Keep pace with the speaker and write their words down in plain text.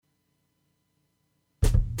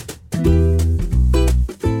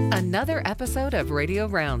another episode of Radio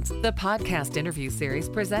Rounds, the podcast interview series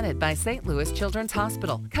presented by St. Louis Children's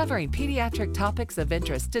Hospital, covering pediatric topics of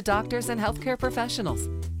interest to doctors and healthcare professionals.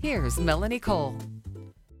 Here's Melanie Cole.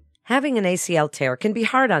 Having an ACL tear can be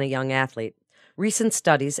hard on a young athlete. Recent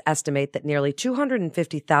studies estimate that nearly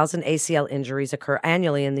 250,000 ACL injuries occur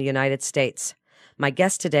annually in the United States. My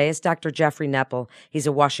guest today is Dr. Jeffrey Nepple. He's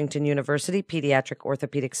a Washington University pediatric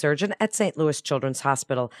orthopedic surgeon at St. Louis Children's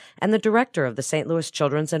Hospital and the director of the St. Louis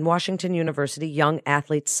Children's and Washington University Young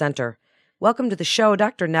Athletes Center. Welcome to the show,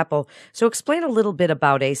 Dr. Nepple. So explain a little bit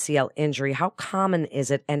about ACL injury. How common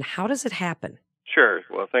is it, and how does it happen? Sure.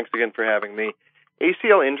 Well, thanks again for having me.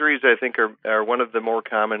 ACL injuries, I think, are one of the more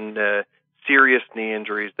common serious knee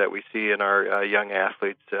injuries that we see in our young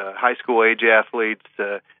athletes, high school age athletes,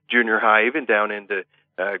 junior high, even down into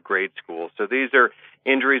grade school. So these are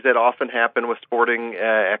injuries that often happen with sporting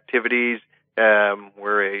activities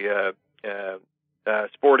where a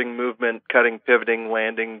sporting movement, cutting, pivoting,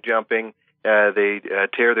 landing, jumping, they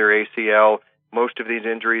tear their ACL. Most of these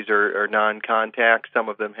injuries are non-contact. Some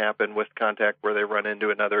of them happen with contact where they run into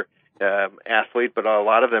another athlete, but a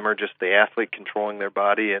lot of them are just the athlete controlling their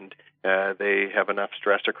body, and they have enough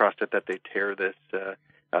stress across it that they tear this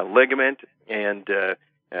ligament. And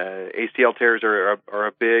ACL tears are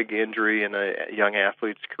a big injury in a young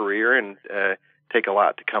athlete's career and take a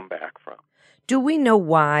lot to come back from. Do we know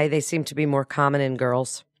why they seem to be more common in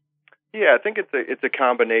girls? Yeah, I think it's a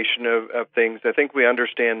combination of things. I think we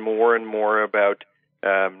understand more and more about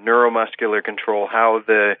neuromuscular control, how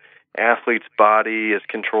the athlete's body is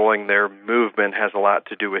controlling their movement has a lot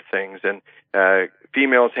to do with things. And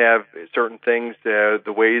females have certain things,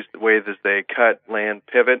 the ways they cut, land,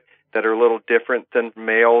 pivot, that are a little different than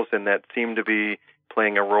males, and that seem to be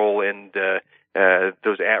playing a role in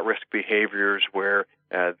those at-risk behaviors where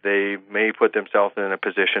they may put themselves in a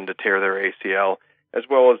position to tear their ACL, as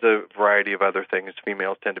well as a variety of other things.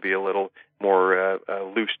 Females tend to be a little more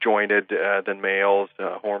loose-jointed than males.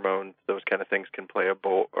 Hormones, those kind of things can play a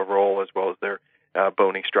role, as well as their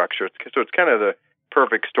bony structure. So it's kind of the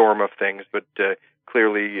perfect storm of things, but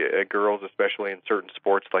clearly girls, especially in certain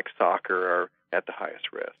sports like soccer, are at the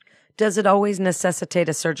highest risk. Does it always necessitate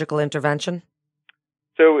a surgical intervention?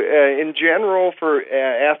 So, in general, for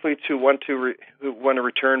athletes who want to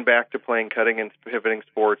return back to playing cutting and pivoting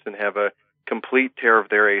sports and have a complete tear of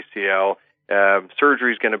their ACL,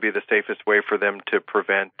 surgery is going to be the safest way for them to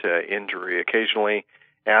prevent injury. Occasionally,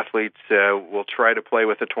 athletes will try to play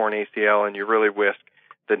with a torn ACL, and you really risk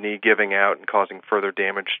the knee giving out and causing further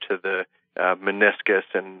damage to the meniscus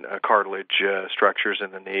and cartilage structures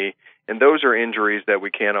in the knee. And those are injuries that we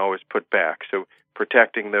can't always put back. So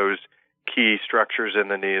protecting those key structures in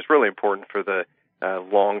the knee is really important for the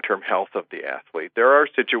long-term health of the athlete. There are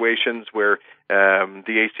situations where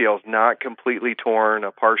the ACL is not completely torn,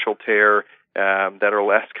 a partial tear, that are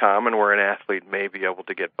less common, where an athlete may be able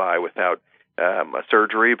to get by without a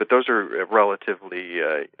surgery, but those are relatively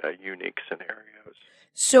unique scenarios.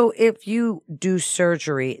 So if you do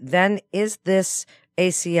surgery, then is this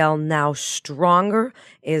ACL now stronger?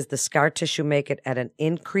 Is the scar tissue make it at an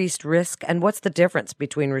increased risk? And what's the difference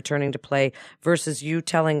between returning to play versus you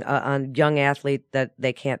telling a young athlete that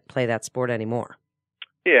they can't play that sport anymore?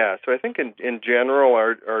 Yeah, so I think in general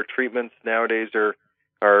our treatments nowadays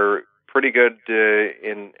are pretty good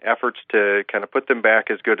in efforts to kind of put them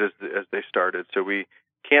back as good as they started. So we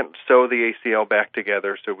can't sew the ACL back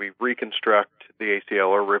together, so we reconstruct the ACL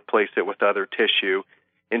or replace it with other tissue.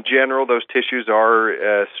 In general, those tissues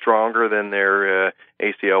are stronger than their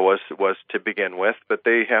ACL was to begin with, but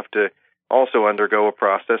they have to also undergo a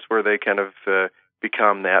process where they kind of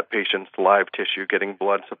become that patient's live tissue, getting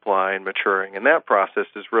blood supply and maturing. And that process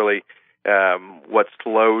is really what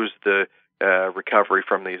slows the recovery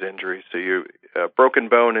from these injuries. So broken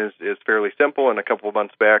bone is fairly simple, and a couple of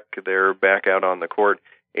months back, they're back out on the court.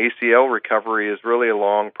 ACL recovery is really a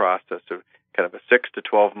long process, of kind of a 6 to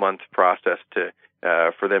 12 month process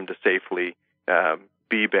for them to safely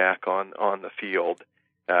be back on the field.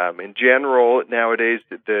 In general, nowadays,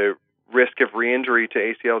 the risk of re-injury to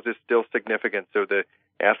ACLs is still significant. So the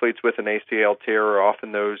athletes with an ACL tear are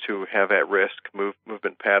often those who have at-risk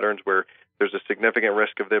movement patterns where there's a significant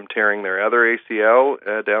risk of them tearing their other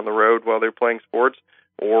ACL down the road while they're playing sports,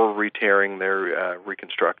 or re-tearing their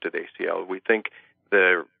reconstructed ACL. We think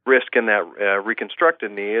the risk in that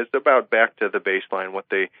reconstructed knee is about back to the baseline, what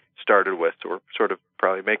they started with. So we're sort of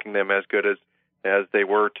probably making them as good as as they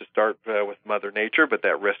were to start with Mother Nature, but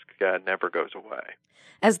that risk never goes away.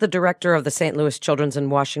 As the director of the St. Louis Children's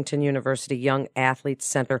and Washington University Young Athletes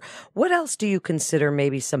Center, what else do you consider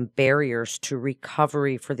maybe some barriers to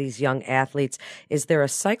recovery for these young athletes? Is there a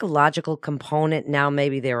psychological component now?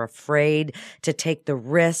 Maybe they're afraid to take the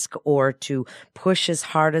risk or to push as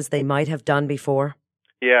hard as they might have done before?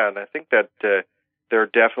 Yeah, and I think that there are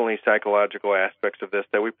definitely psychological aspects of this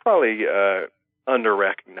that we probably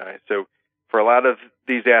under-recognize. So for a lot of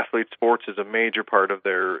these athletes, sports is a major part of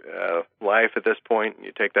their life at this point.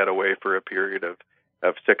 You take that away for a period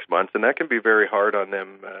of 6 months, and that can be very hard on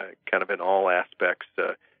them kind of in all aspects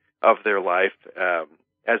of their life.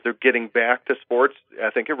 As they're getting back to sports, I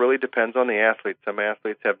think it really depends on the athlete. Some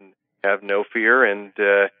athletes have no fear and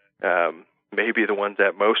maybe the ones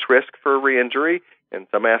at most risk for re-injury, and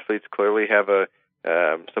some athletes clearly have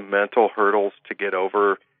some mental hurdles to get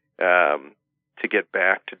over to get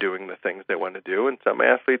back to doing the things they want to do. And some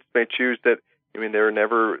athletes may choose that, they're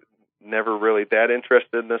never really that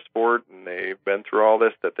interested in the sport, and they've been through all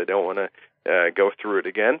this, that they don't want to go through it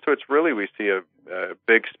again. So it's really, we see a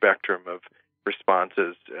big spectrum of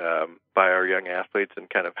responses by our young athletes and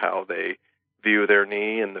kind of how they view their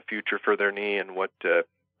knee and the future for their knee and what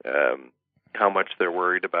how much they're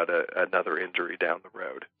worried about another injury down the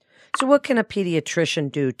road. So what can a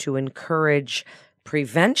pediatrician do to encourage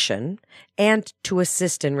prevention and to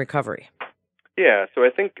assist in recovery? Yeah, so I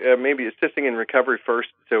think maybe assisting in recovery first.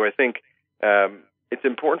 So I think it's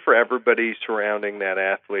important for everybody surrounding that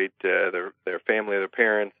athlete, their family, their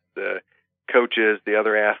parents, the coaches, the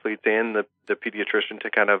other athletes, and the pediatrician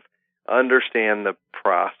to kind of understand the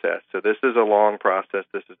process. So this is a long process.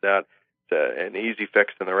 This is not an easy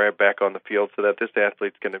fix and they're right back on the field, so that this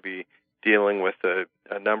athlete's going to be dealing with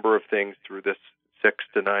a number of things through this 6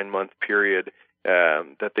 to 9 month period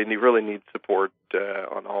that they really need support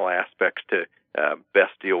on all aspects to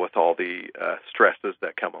best deal with all the stresses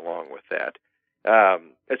that come along with that.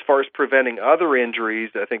 As far as preventing other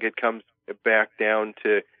injuries, I think it comes back down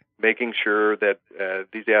to making sure that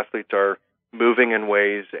these athletes are moving in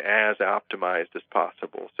ways as optimized as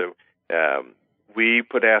possible. So we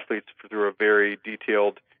put athletes through a very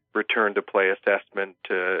detailed return to play assessment,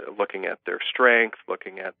 looking at their strength,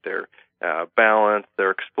 looking at their balance,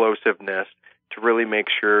 their explosiveness, to really make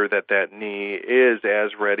sure that that knee is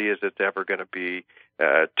as ready as it's ever going to be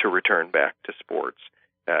to return back to sports.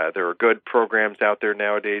 There are good programs out there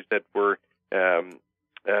nowadays that we're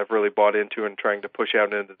really bought into and trying to push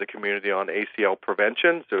out into the community on ACL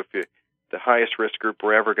prevention. So the highest risk group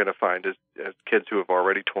we're ever going to find is kids who have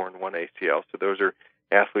already torn one ACL. So those are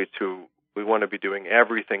athletes who we want to be doing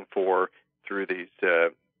everything for through these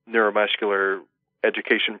neuromuscular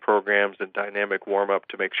education programs and dynamic warm-up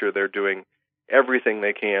to make sure they're doing everything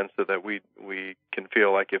they can so that we can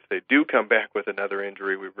feel like if they do come back with another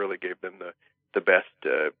injury, we really gave them the best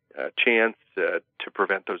chance to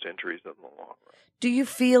prevent those injuries in the long run. Do you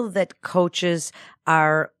feel that coaches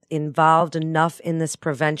are involved enough in this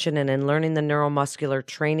prevention and in learning the neuromuscular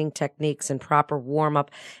training techniques and proper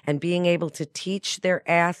warm-up and being able to teach their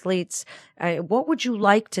athletes? What would you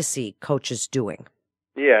like to see coaches doing?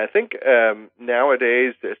 Yeah, I think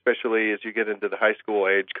nowadays, especially as you get into the high school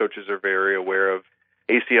age, coaches are very aware of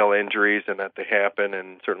ACL injuries and that they happen,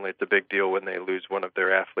 and certainly it's a big deal when they lose one of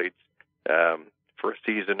their athletes for a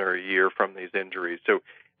season or a year from these injuries. So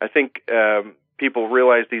I think people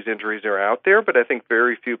realize these injuries are out there, but I think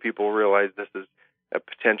very few people realize this is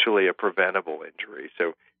potentially a preventable injury.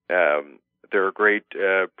 So there are great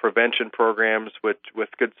prevention programs with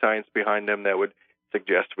good science behind them that would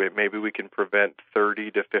suggest maybe we can prevent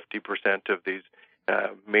 30 to 50% of these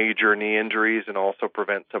major knee injuries and also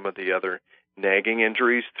prevent some of the other nagging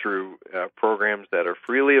injuries through programs that are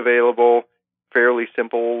freely available, fairly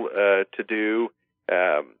simple to do.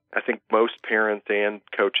 I think most parents and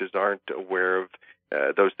coaches aren't aware of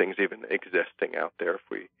those things even existing out there. If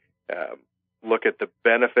we look at the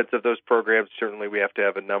benefits of those programs, certainly we have to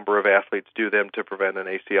have a number of athletes do them to prevent an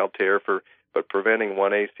ACL tear, but preventing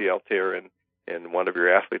one ACL tear in one of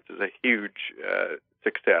your athletes is a huge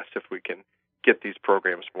success if we can get these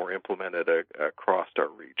programs more implemented across our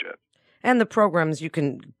region. And the programs, you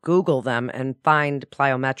can Google them and find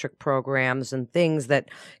plyometric programs and things that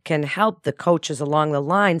can help the coaches along the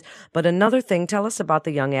lines. But another thing, tell us about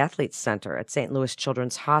the Young Athletes Center at St. Louis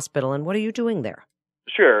Children's Hospital, and what are you doing there?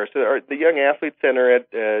 Sure. So the Young Athletes Center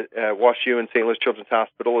at WashU and St. Louis Children's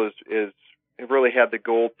Hospital is really had the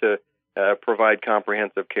goal to provide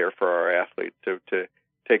comprehensive care for our athletes. So to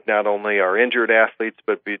take not only our injured athletes,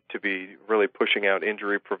 but to be really pushing out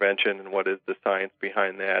injury prevention and what is the science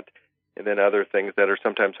behind that. then other things that are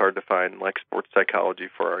sometimes hard to find, like sports psychology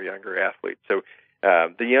for our younger athletes. So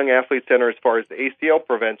the Young Athlete Center, as far as the ACL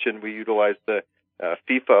prevention, we utilize the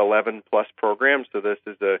FIFA 11 Plus program. So this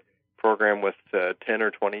is a program with 10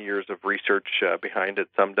 or 20 years of research behind it,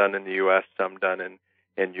 some done in the U.S., some done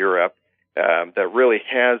in Europe, that really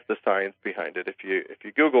has the science behind it. If you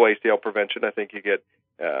Google ACL prevention, I think you get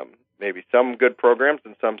maybe some good programs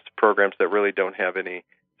and some programs that really don't have any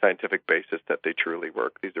scientific basis that they truly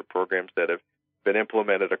work. These are programs that have been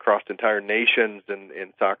implemented across entire nations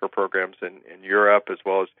in soccer programs in Europe, as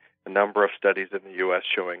well as a number of studies in the U.S.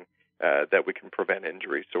 showing that we can prevent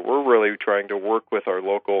injuries. So we're really trying to work with our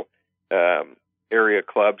local area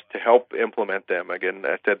clubs to help implement them. Again,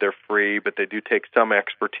 I said they're free, but they do take some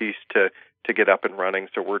expertise to get up and running.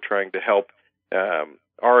 So we're trying to help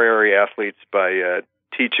our area athletes by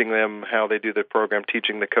teaching them how they do the program,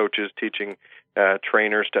 teaching the coaches, teaching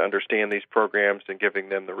trainers to understand these programs, and giving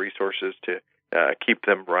them the resources to keep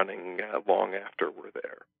them running long after we're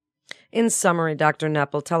there. In summary, Dr.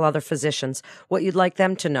 Neppel, tell other physicians what you'd like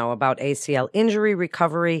them to know about ACL injury,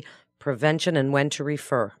 recovery, prevention, and when to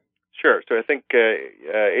refer. Sure. So I think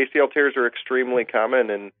ACL tears are extremely common,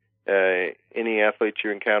 and any athlete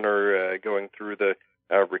you encounter going through the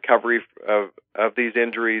recovery of these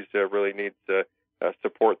injuries really needs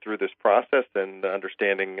support through this process and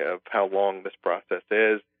understanding of how long this process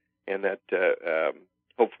is, and that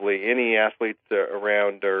hopefully any athletes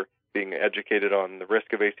around are being educated on the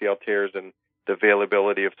risk of ACL tears and the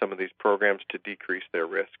availability of some of these programs to decrease their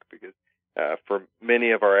risk, because for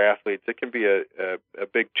many of our athletes, it can be a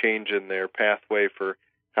big change in their pathway for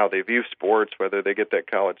how they view sports, whether they get that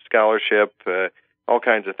college scholarship, all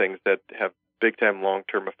kinds of things that have big-time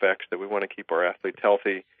long-term effects, that we want to keep our athletes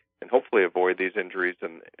healthy and hopefully avoid these injuries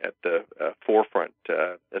at the forefront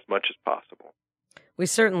as much as possible. We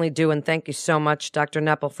certainly do, and thank you so much, Dr.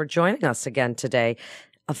 Neppel, for joining us again today.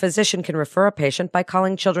 A physician can refer a patient by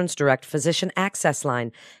calling Children's Direct Physician Access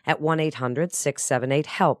Line at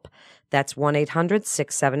 1-800-678-HELP. That's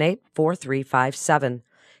 1-800-678-4357.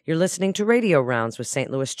 You're listening to Radio Rounds with St.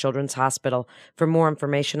 Louis Children's Hospital. For more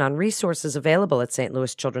information on resources available at St.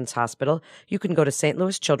 Louis Children's Hospital, you can go to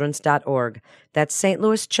stlouischildrens.org. That's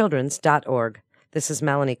stlouischildrens.org. This is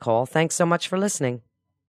Melanie Cole. Thanks so much for listening.